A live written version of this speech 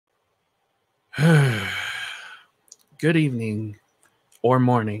Good evening or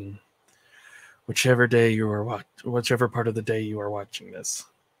morning, whichever whichever part of the day you are watching this.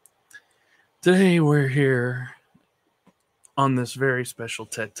 Today we're here on this very special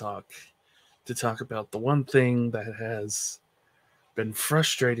TED Talk to talk about the one thing that has been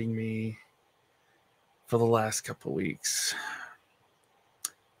frustrating me for the last couple weeks.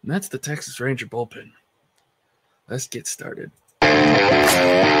 And that's the Texas Ranger bullpen. Let's get started.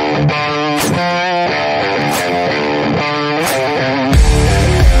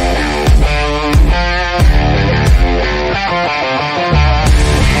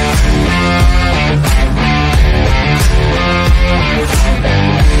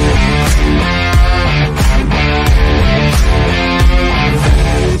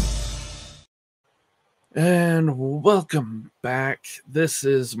 And welcome back. This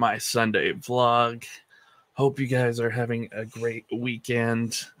is my Sunday vlog. Hope you guys are having a great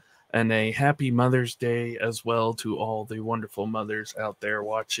weekend and a happy Mother's Day as well to all the wonderful mothers out there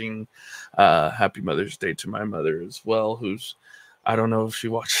watching. Happy Mother's Day to my mother as well, who's, I don't know if she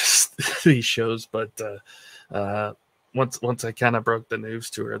watches these shows, but once I kind of broke the news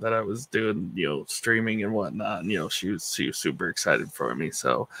to her that I was doing, streaming and whatnot, and, she was super excited for me.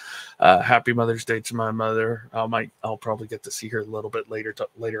 So happy Mother's Day to my mother. I'll probably get to see her a little bit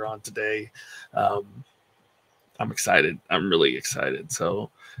later on today. I'm excited. I'm really excited. So,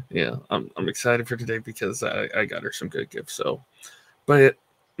 yeah, I'm excited for today because I got her some good gifts. So, but,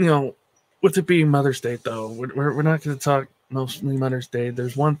 with it being Mother's Day, though, we're not going to talk mostly Mother's Day.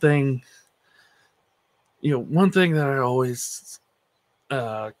 There's one thing that I always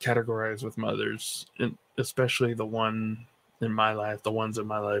categorize with mothers, and especially the ones in my life,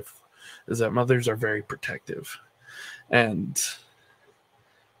 is that mothers are very protective. And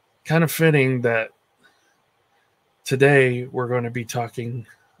kind of fitting that today we're going to be talking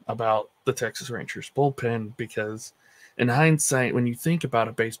about the Texas Rangers bullpen, because in hindsight, when you think about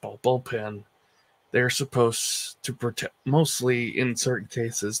a baseball bullpen, they're supposed to protect, mostly in certain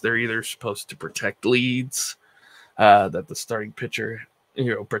cases, they're either supposed to protect leads that the starting pitcher,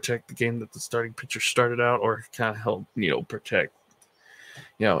 protect the game that the starting pitcher started out, or kind of help, protect,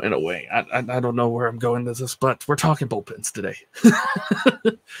 in a way. I don't know where I'm going with this, but we're talking bullpens today.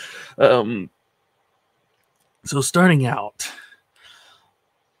 So starting out,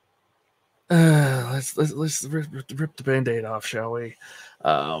 let's rip the Band-Aid off, shall we?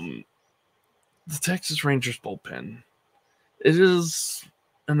 The Texas Rangers bullpen. It is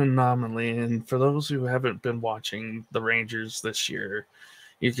an anomaly, and for those who haven't been watching the Rangers this year,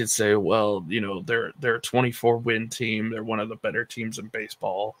 you could say, well, they're a 24-win team. They're one of the better teams in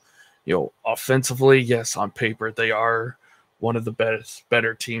baseball. Offensively, yes, on paper, they are one of the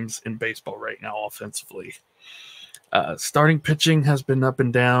better teams in baseball right now offensively. Starting pitching has been up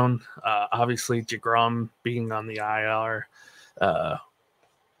and down. Obviously, DeGrom being on the IR,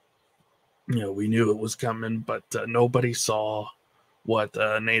 we knew it was coming, but nobody saw what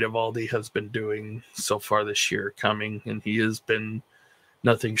Nate Eovaldi has been doing so far this year coming, and he has been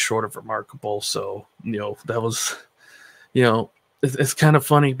nothing short of remarkable. So, that was, it's kind of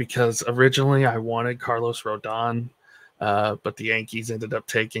funny because originally I wanted Carlos Rodon, but the Yankees ended up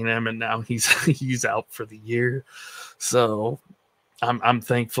taking him, and now he's out for the year. So I'm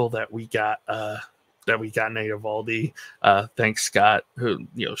thankful that we got Nate Eovaldi. Thanks, Scott. Who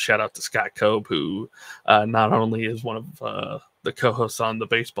shout out to Scott Cobe, who not only is one of the co-hosts on the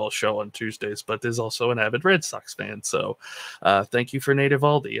baseball show on Tuesdays, but is also an avid Red Sox fan. So thank you for Nate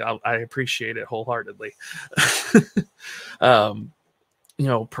Eovaldi. I appreciate it wholeheartedly. Martin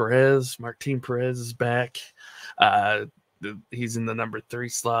Perez is back. He's in the number 3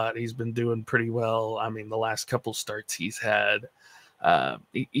 slot. He's been doing pretty well. I mean, the last couple starts he's had,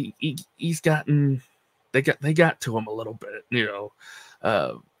 he's gotten, they got to him a little bit.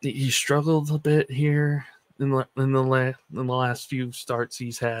 He struggled a bit here in the last few starts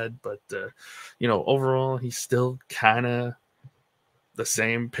he's had, but overall he's still kind of the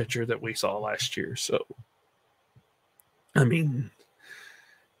same pitcher that we saw last year. So, I mean,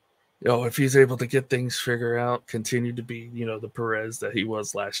 if he's able to get things figured out, continue to be, the Perez that he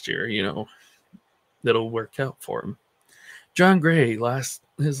was last year, that'll work out for him. John Gray,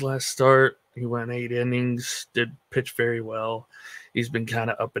 his last start, he went 8 innings, did pitch very well. He's been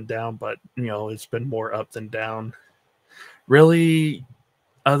kind of up and down, but, it's been more up than down. Really,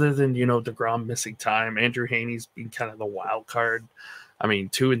 other than, DeGrom missing time, Andrew Haney's been kind of the wild card. I mean,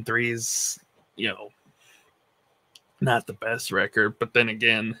 2-3 is, not the best record, but then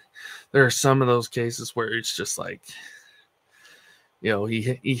again, there are some of those cases where it's just like,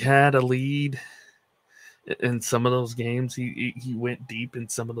 he had a lead in some of those games. He went deep in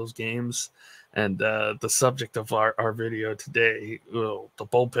some of those games. And the subject of our video today, well, the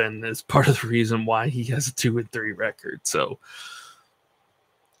bullpen, is part of the reason why he has a 2-3 record. So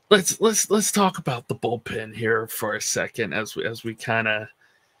let's talk about the bullpen here for a second as we kind of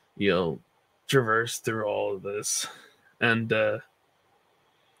traverse through all of this. And the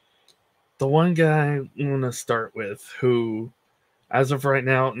one guy I want to start with, who, as of right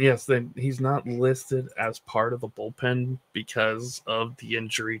now, yes, he's not listed as part of the bullpen because of the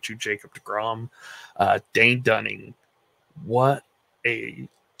injury to Jacob deGrom. Dane Dunning, what a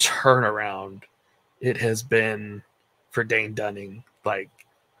turnaround it has been for Dane Dunning. Like,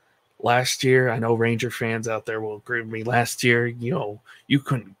 last year, I know Ranger fans out there will agree with me. Last year, you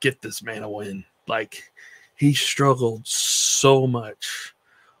couldn't get this man a win. Like, he struggled so much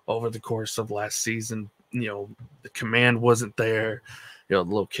over the course of last season. The command wasn't there. The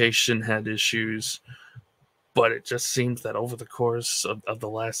location had issues. But it just seems that over the course of the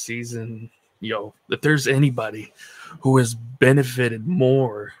last season, if there's anybody who has benefited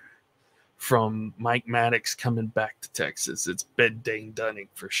more from Mike Maddox coming back to Texas, it's been Dane Dunning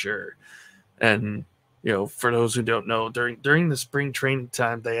for sure. And for those who don't know, during the spring training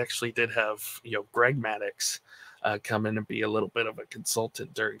time, they actually did have Greg Maddox come in and be a little bit of a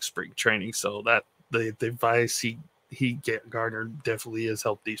consultant during spring training. So that the advice he garnered definitely has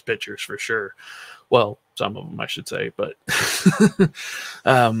helped these pitchers for sure. Well, some of them, I should say, but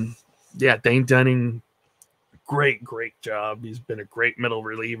yeah, Dane Dunning, great job. He's been a great middle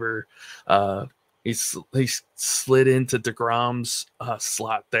reliever. He's slid into DeGrom's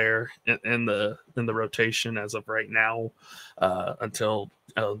slot there in the rotation as of right now, until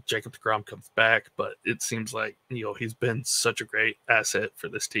Jacob deGrom comes back. But it seems like he's been such a great asset for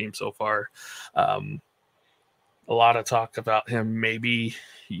this team so far. A lot of talk about him maybe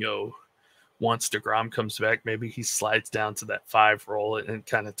once DeGrom comes back, maybe he slides down to that 5 role and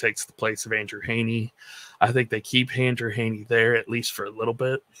kind of takes the place of Andrew Heaney. I think they keep Andrew Heaney there at least for a little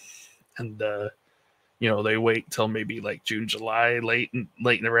bit, and they wait till maybe like June, July, late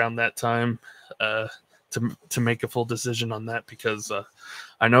around that time to make a full decision on that, because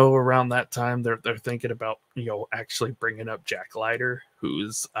I know around that time they're thinking about actually bringing up Jack Leiter, who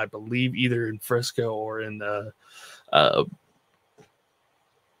is, I believe, either in Frisco or in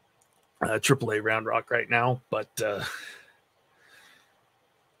AAA Round Rock right now. But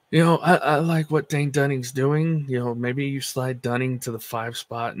I like what Dane Dunning's doing. Maybe you slide Dunning to the 5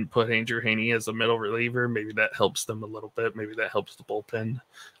 spot and put Andrew Heaney as a middle reliever. Maybe that helps them a little bit. Maybe that helps the bullpen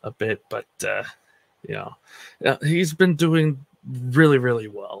a bit. But he's been doing really, really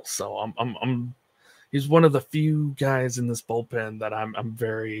well. So he's one of the few guys in this bullpen that I'm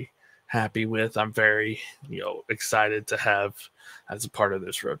very happy with. I'm very excited to have as a part of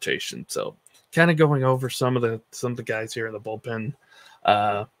this rotation. So kind of going over some of the guys here in the bullpen.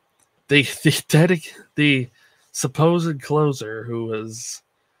 The supposed closer who was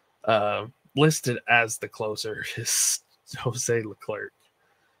listed as the closer is Jose Leclerc.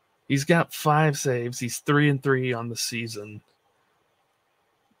 He's got 5 saves. He's 3-3 on the season.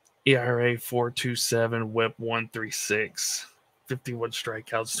 ERA 4.27, WHIP 1.36, 51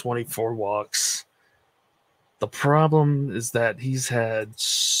 strikeouts, 24 walks. The problem is that he's had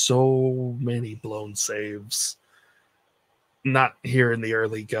so many blown saves, not here in the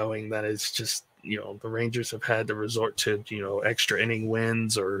early going, that it's just, the Rangers have had to resort to, extra inning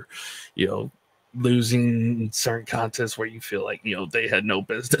wins, or, losing certain contests where you feel like, they had no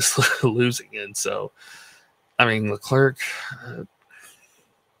business losing in. So, I mean, Leclerc,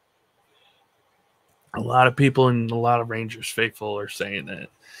 a lot of people and a lot of Rangers faithful are saying that,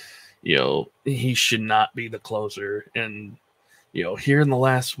 he should not be the closer. And, here in the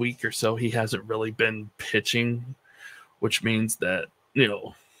last week or so, he hasn't really been pitching, which means that,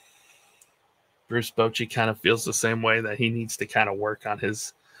 Bruce Bochy kind of feels the same way, that he needs to kind of work on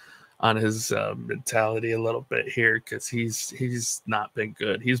his mentality a little bit here, because he's not been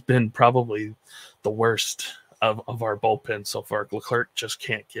good. He's been probably the worst of our bullpen so far. Leclerc just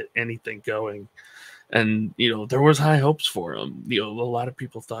can't get anything going. And, there was high hopes for him. A lot of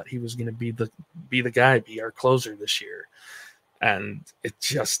people thought he was going to be the guy, be our closer this year. And it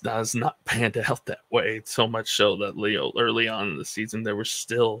just does not pan out that way. So much so that early on in the season, there was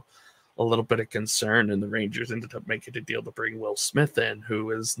still a little bit of concern, and the Rangers ended up making a deal to bring Will Smith in,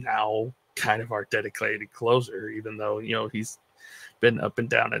 who is now kind of our dedicated closer, even though, he's been up and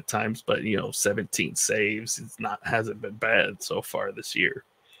down at times, but 17 saves, hasn't been bad so far this year.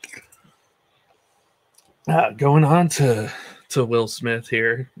 Going on to Will Smith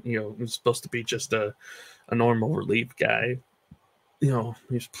here, he's supposed to be just a normal relief guy.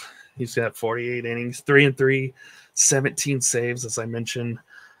 He's got 48 innings, 3-3, 17 saves, as I mentioned.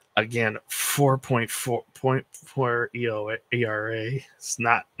 Again, 4.4 ERA. It's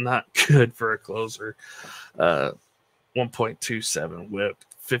not good for a closer. 1.27 WHIP,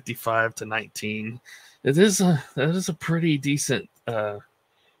 55-19. That is a pretty decent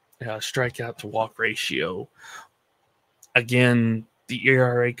strikeout to walk ratio. Again, the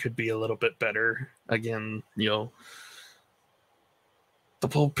ERA could be a little bit better. Again, the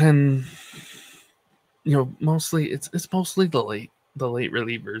bullpen, mostly it's mostly the late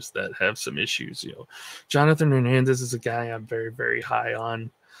relievers that have some issues. Jonathan Hernandez is a guy I'm very, very high on.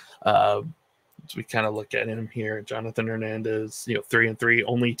 As we kind of look at him here, Jonathan Hernandez, 3-3,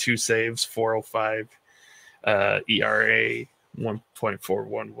 only 2 saves, 4.05 ERA,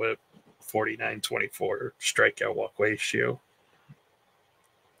 1.41 WHIP, 49-24 strikeout walk ratio.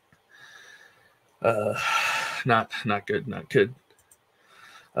 Not good.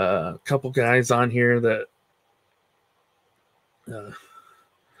 A couple guys on here that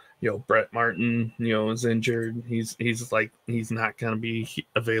Brett Martin, is injured. He's not going to be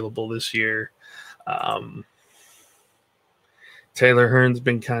available this year. Taylor Hearn's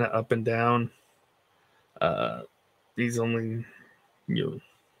been kind of up and down. He's only, they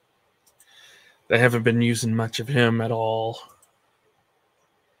haven't been using much of him at all.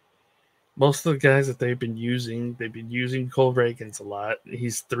 Most of the guys that they've been using Cole Reagans a lot.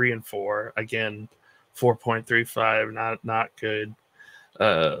 He's 3-4. Again, 4.35, not good.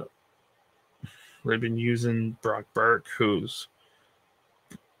 They've been using Brock Burke, who's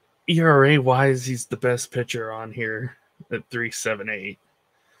ERA wise, he's the best pitcher on here at 3.78.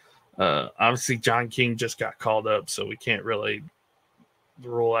 Obviously, John King just got called up, so we can't really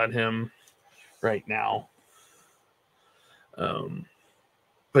rule at him right now.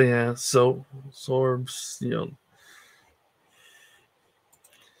 But yeah, so Sorbs,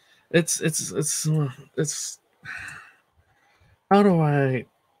 it's how do I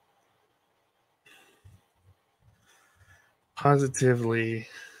positively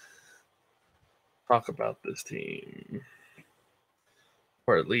talk about this team,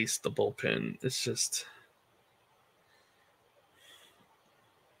 or at least the bullpen? It's just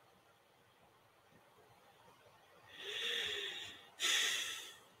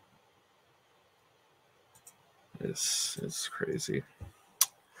it's crazy.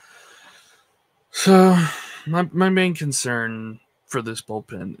 So my main concern for this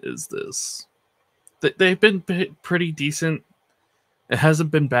bullpen is this. They've been pretty decent. It hasn't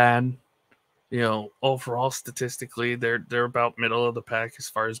been bad. Overall statistically, they're about middle of the pack as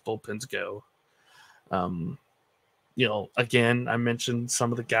far as bullpens go. Again, I mentioned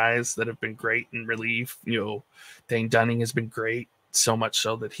some of the guys that have been great in relief. Dane Dunning has been great, so much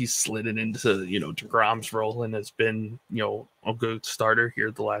so that he's slid into, DeGrom's role and has been, a good starter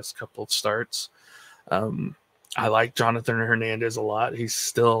here the last couple of starts. I like Jonathan Hernandez a lot. He's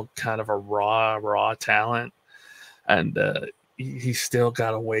still kind of a raw talent, and he's still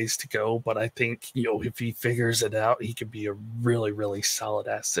got a ways to go. But I think, if he figures it out, he could be a really, really solid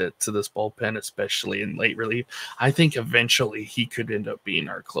asset to this bullpen, especially in late relief. I think eventually he could end up being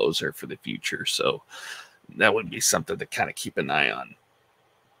our closer for the future. So that would be something to kind of keep an eye on.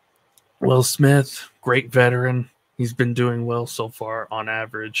 Will Smith, great veteran. He's been doing well so far on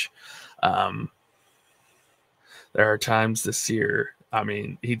average. There are times this year,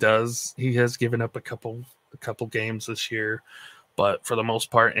 he has given up a couple games this year, but for the most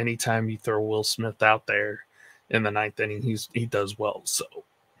part, anytime you throw Will Smith out there in the ninth inning, he does well. So,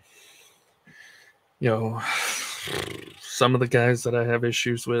 some of the guys that I have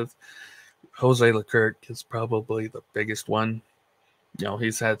issues with, Jose Leclerc is probably the biggest one.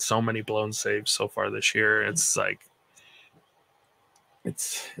 He's had so many blown saves so far this year. It's like,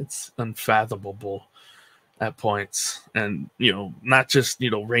 it's unfathomable at points. And, not just,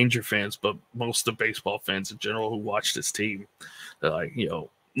 Ranger fans, but most of baseball fans in general who watch this team, they're like,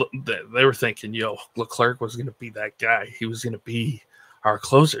 they were thinking, Leclerc was going to be that guy. He was going to be our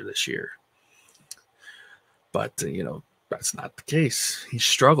closer this year. But, that's not the case. He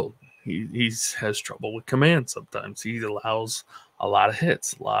struggled. He has trouble with command sometimes. He allows a lot of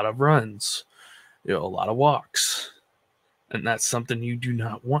hits, a lot of runs, a lot of walks. And that's something you do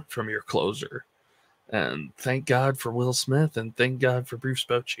not want from your closer. And thank God for Will Smith, and thank God for Bruce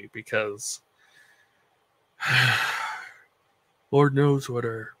Bochy, because Lord knows what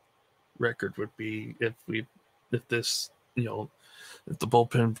our record would be if the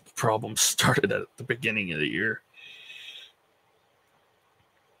bullpen problem started at the beginning of the year.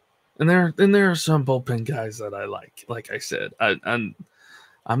 And there are some bullpen guys that I like. Like I said, I'm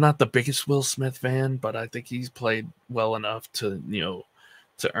not the biggest Will Smith fan, but I think he's played well enough to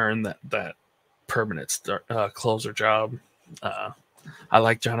to earn that permanent closer job. I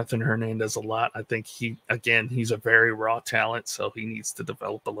like Jonathan Hernandez a lot. I think he's a very raw talent, so he needs to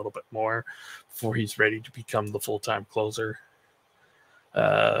develop a little bit more before he's ready to become the full-time closer.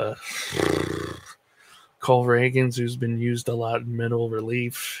 Cole Reagans, who's been used a lot in middle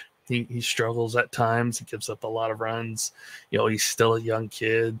relief, he struggles at times. He gives up a lot of runs. He's still a young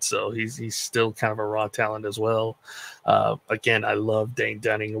kid, so he's still kind of a raw talent as well. Again, I love Dane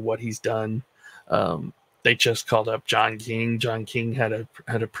Dunning and what he's done. They just called up John King. John King had a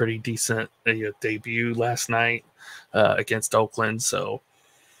pretty decent debut last night against Oakland, so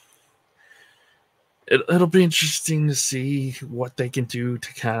it'll be interesting to see what they can do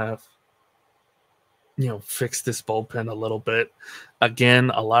to kind of fix this bullpen a little bit. Again,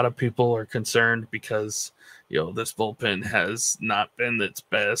 a lot of people are concerned because this bullpen has not been its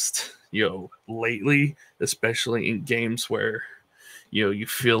best lately, especially in games where you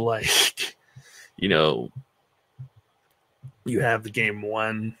feel like you have the game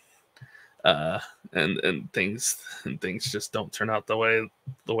won, and things just don't turn out the way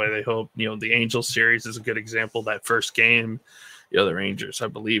they hope. The Angels series is a good example. That first game, the Rangers, I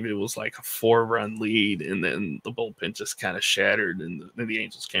believe it was like a 4-run lead, and then the bullpen just kind of shattered, and the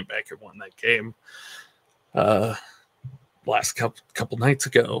Angels came back and won that game. Last couple nights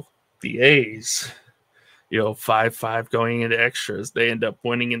ago, the A's, 5-5 going into extras, they end up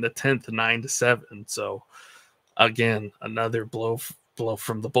winning in the 10th, 9-7. So again, another blow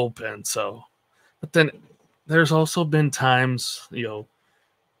from the bullpen. So, but then there's also been times, you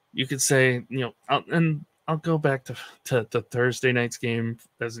could say, I'll go back to the Thursday night's game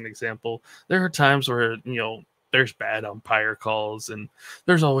as an example. There are times where, there's bad umpire calls, and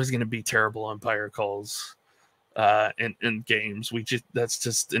there's always going to be terrible umpire calls in games. That's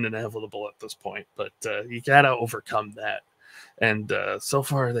just inevitable at this point, but you got to overcome that. And so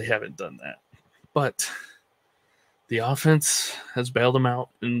far they haven't done that. But the offense has bailed them out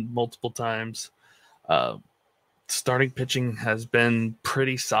in multiple times. Starting pitching has been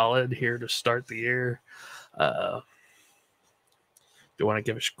pretty solid here to start the year. Do want to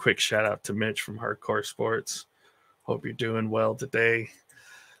give a quick shout out to Mitch from Hardcore Sports. Hope you're doing well today.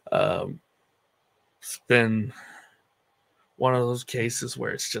 It's been one of those cases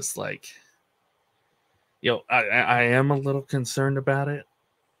where it's just like, I am a little concerned about it.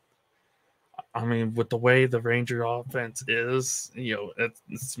 I mean, with the way the Ranger offense is, it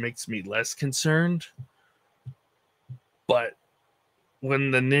makes me less concerned. But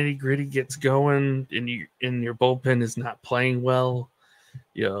when the nitty gritty gets going and your bullpen is not playing well,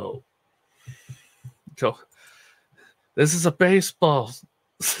 this is a baseball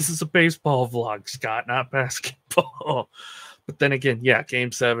vlog, Scott, not basketball. But then again, yeah,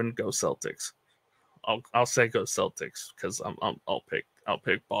 Game 7, go Celtics. I'll say go Celtics because I'll pick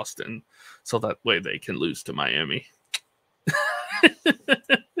Boston so that way they can lose to Miami.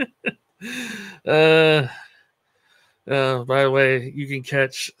 By the way, you can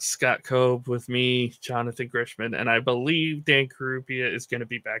catch Scott Cobe with me, Jonathan Grishman, and I believe Dan Carupia is going to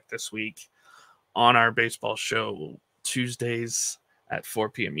be back this week on our baseball show Tuesdays at 4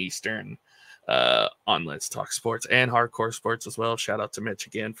 p.m. Eastern on Let's Talk Sports and Hardcore Sports as well. Shout out to Mitch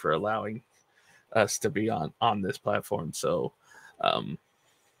again for allowing us to be on this platform. So,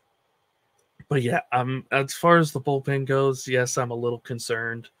 but yeah, as far as the bullpen goes, yes, I'm a little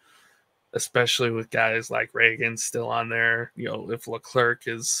concerned, especially with guys like Reagan still on there. If Leclerc,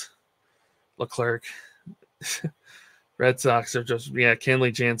 Red Sox are just,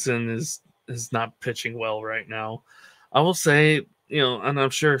 Kenley Jansen is not pitching well right now. I will say, and I'm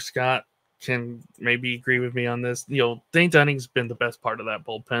sure Scott can maybe agree with me on this. Dane Dunning's been the best part of that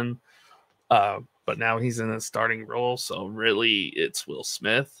bullpen, but now he's in a starting role. So really, it's Will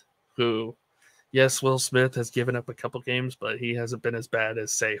Smith, who, yes, Will Smith has given up a couple games, but he hasn't been as bad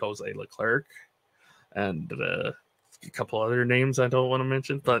as, say, Jose Leclerc and a couple other names I don't want to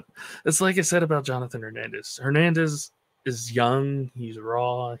mention. But it's like I said about Jonathan Hernandez. Hernandez is young, he's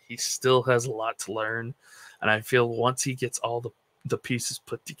raw, he still has a lot to learn, and I feel once he gets all the pieces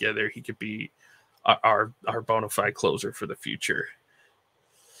put together, he could be our bona fide closer for the future.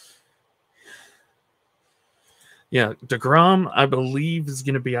 Yeah, DeGrom, I believe, is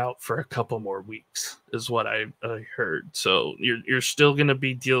going to be out for a couple more weeks, is what I heard. So you're still going to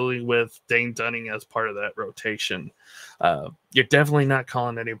be dealing with Dane Dunning as part of that rotation. You're definitely not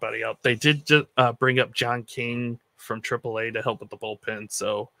calling anybody up. They did just bring up John King from AAA to help with the bullpen.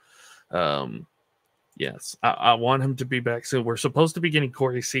 So, yes, I want him to be back soon. We're supposed to be getting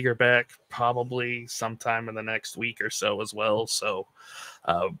Corey Seager back probably sometime in the next week or so as well. So,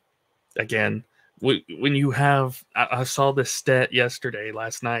 again, when you have, I saw this stat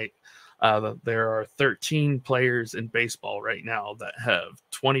last night. There are 13 players in baseball right now that have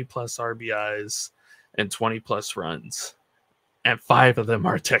 20 plus RBIs and 20 plus runs, and 5 of them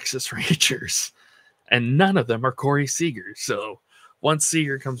are Texas Rangers, and none of them are Corey Seager. So once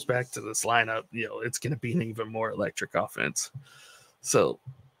Seager comes back to this lineup, it's going to be an even more electric offense. So,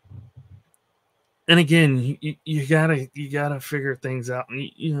 and again, you gotta figure things out,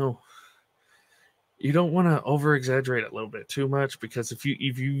 and you don't want to over exaggerate a little bit too much, because if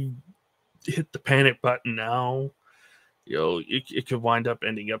you hit the panic button now, it could wind up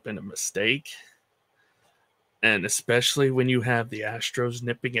ending up in a mistake. And especially when you have the Astros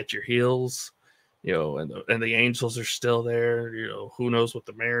nipping at your heels, and the Angels are still there, who knows what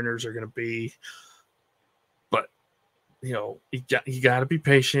the Mariners are going to be. But, you got to be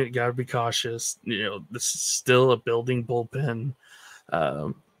patient. You got to be cautious. This is still a building bullpen.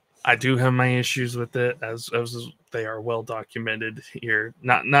 I do have my issues with it, as they are well documented here,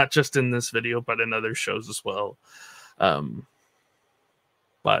 not just in this video, but in other shows as well.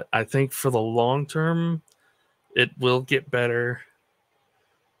 But I think for the long term, it will get better.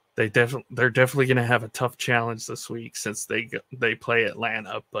 They're definitely going to have a tough challenge this week, since they play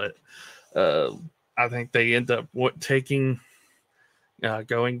Atlanta. But I think they end up going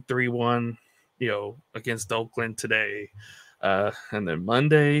 3-1, against Oakland today, and then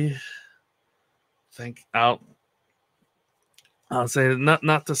Monday. I'll say,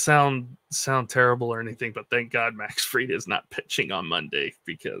 not to sound terrible or anything, but thank God Max Fried is not pitching on Monday,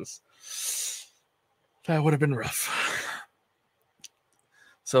 because that would have been rough.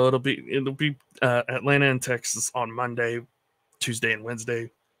 So it'll be Atlanta and Texas on Monday, Tuesday, and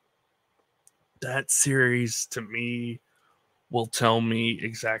Wednesday. That series, to me, will tell me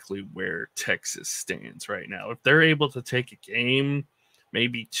exactly where Texas stands right now. If they're able to take a game,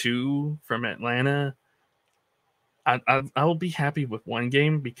 maybe 2 from Atlanta, I will be happy with 1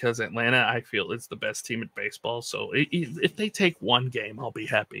 game, because Atlanta, I feel, is the best team in baseball. So if they take 1 game, I'll be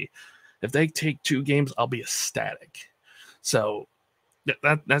happy. If they take 2 games, I'll be ecstatic. So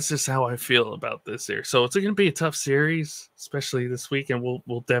that's just how I feel about this here. So it's going to be a tough series, especially this week, and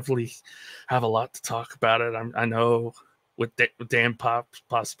we'll definitely have a lot to talk about it. I know with Dan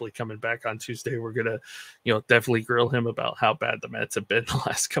possibly coming back on Tuesday, we're gonna definitely grill him about how bad the Mets have been the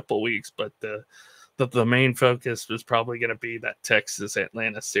last couple of weeks. But the main focus is probably going to be that Texas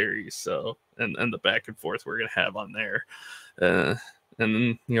Atlanta series. So and the back and forth we're going to have on there. And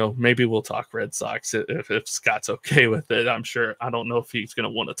then, maybe we'll talk Red Sox if Scott's okay with it. I'm sure. I don't know if he's going to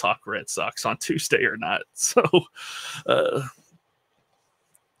want to talk Red Sox on Tuesday or not. So,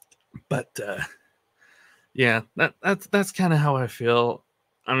 yeah, that's kind of how I feel.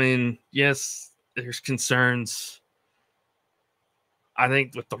 I mean, yes, there's concerns. I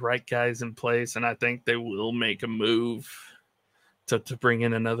think with the right guys in place, and I think they will make a move to bring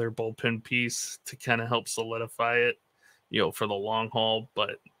in another bullpen piece to kind of help solidify it, for the long haul.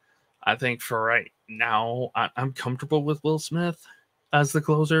 But I think for right now, I'm comfortable with Will Smith as the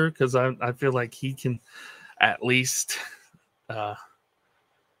closer, because I feel like he can at least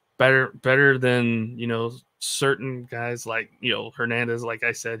better than certain guys like Hernandez. Like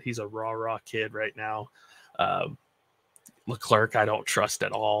I said, he's a raw kid right now. Leclerc, I don't trust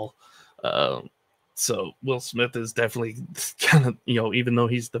at all. So Will Smith is definitely kind of, even though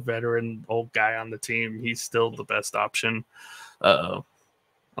he's the veteran old guy on the team, he's still the best option.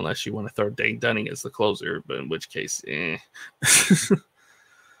 Unless you want to throw Dane Dunning as the closer, but in which case,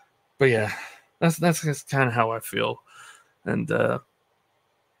 But yeah, that's just kind of how I feel. And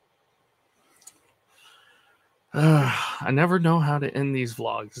I never know how to end these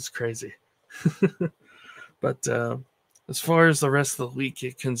vlogs. It's crazy. But as far as the rest of the week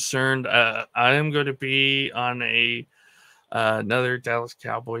is concerned, I am going to be on another Dallas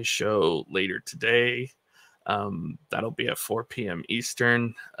Cowboys show later today. That'll be at 4 p.m.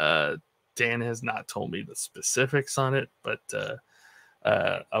 Eastern. Dan has not told me the specifics on it, but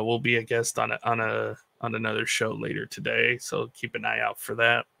I will be a guest on another show later today, so keep an eye out for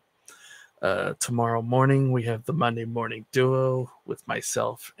that. Tomorrow morning, we have the Monday Morning Duo with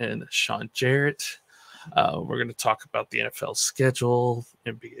myself and Sean Jarrett. We're going to talk about the NFL schedule,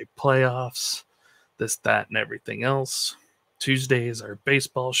 NBA playoffs, this, that, and everything else. Tuesday is our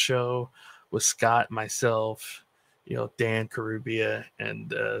baseball show with Scott, myself, Dan Carubia,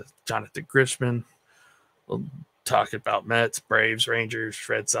 and Jonathan Grishman. We'll talk about Mets, Braves, Rangers,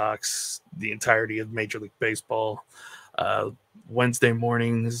 Red Sox, the entirety of Major League Baseball. Wednesday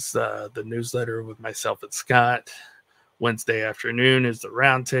mornings, the newsletter with myself and Scott. Wednesday afternoon is the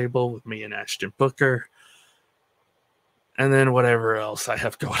roundtable with me and Ashton Booker. and then whatever else I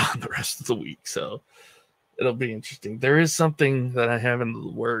have going on the rest of the week. So it'll be interesting. There is something that I have in the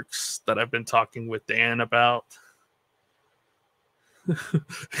works that I've been talking with Dan about.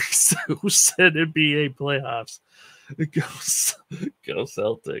 Who said NBA playoffs? Go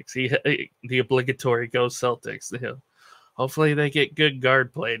Celtics. The obligatory go Celtics. You know, hopefully they get good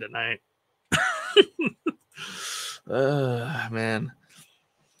guard play tonight. Man.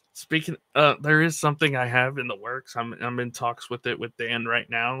 Speaking, there is something I have in the works. I'm in talks with Dan right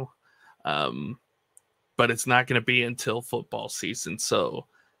now, but it's not going to be until football season, so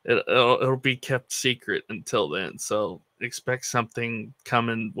it'll be kept secret until then. So expect something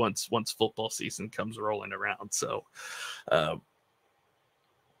coming once football season comes rolling around. So,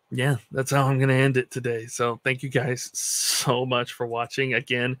 yeah, that's how I'm going to end it today. So thank you guys so much for watching.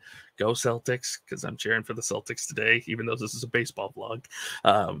 Again, go Celtics, because I'm cheering for the Celtics today, even though this is a baseball vlog.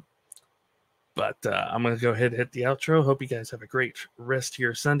 But I'm going to go ahead and hit the outro. Hope you guys have a great rest of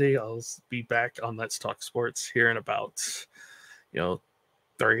your Sunday. I'll be back on Let's Talk Sports here in about,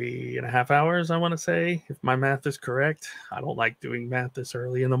 3.5 hours, I want to say, if my math is correct. I don't like doing math this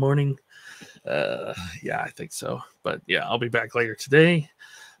early in the morning. Yeah, I think so. But yeah, I'll be back later today.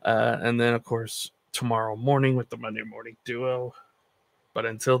 And then, of course, tomorrow morning with the Monday Morning Duo. But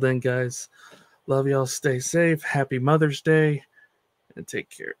until then, guys, love y'all. Stay safe. Happy Mother's Day. And take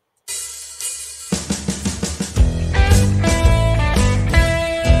care.